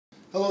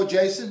Hello,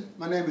 Jason.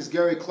 My name is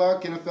Gary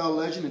Clark, NFL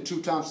legend and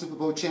two-time Super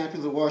Bowl champion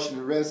of the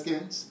Washington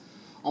Redskins.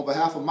 On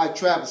behalf of Mike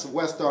Travis of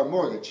WestStar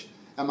Mortgage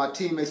and my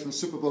teammates from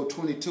Super Bowl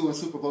 22 and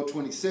Super Bowl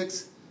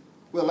 26,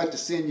 we'd like to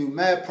send you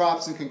mad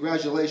props and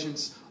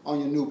congratulations on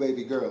your new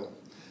baby girl.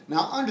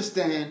 Now,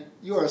 understand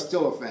you are a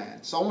Steelers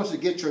fan, so I want you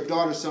to get your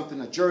daughter something,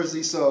 a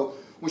jersey, so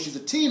when she's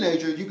a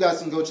teenager, you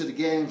guys can go to the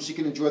game, she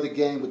can enjoy the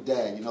game with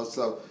Dad,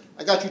 so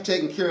I got you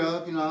taken care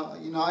of, even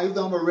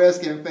though I'm a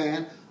Redskin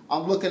fan,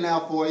 I'm looking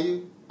out for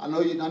you. I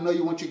know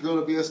you want your girl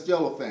to be a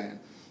Steelers fan.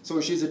 So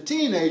when she's a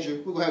teenager,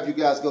 we're going to have you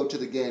guys go to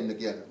the game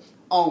together.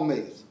 On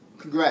me.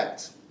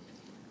 Congrats.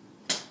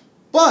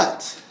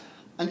 But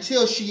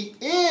until she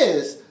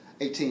is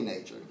a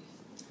teenager,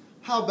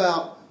 how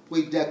about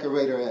we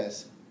decorate her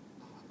as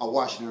a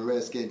Washington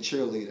Redskin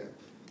cheerleader?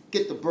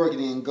 Get the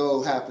burgundy and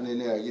gold happening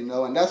there,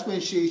 and that's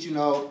when she's,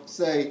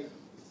 say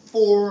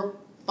 4,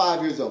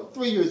 5 years old,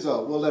 3 years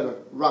old. We'll let her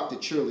rock the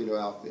cheerleader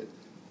outfit.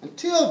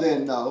 Until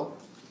then, though,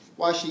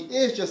 while she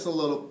is just a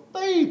little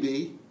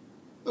baby,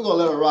 we're going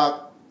to let her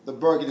rock the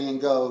burgundy and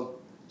gold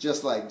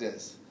just like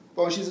this.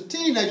 But when she's a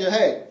teenager,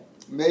 hey,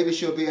 maybe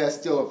she'll be a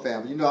Steelers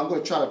fan. But I'm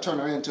going to try to turn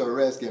her into a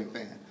Redskin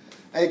fan.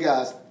 Hey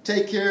guys,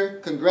 take care.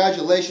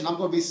 Congratulations. I'm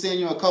going to be seeing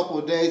you in a couple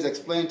of days,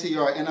 explain to you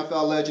our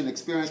NFL Legend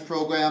Experience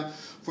program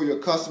for your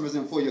customers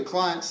and for your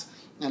clients.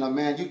 And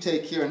man, you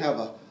take care and have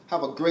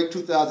a great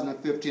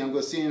 2015. I'm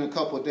going to see you in a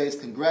couple of days.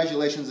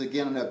 Congratulations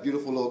again on that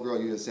beautiful little girl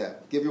you just had.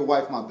 Give your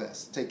wife my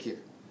best. Take care.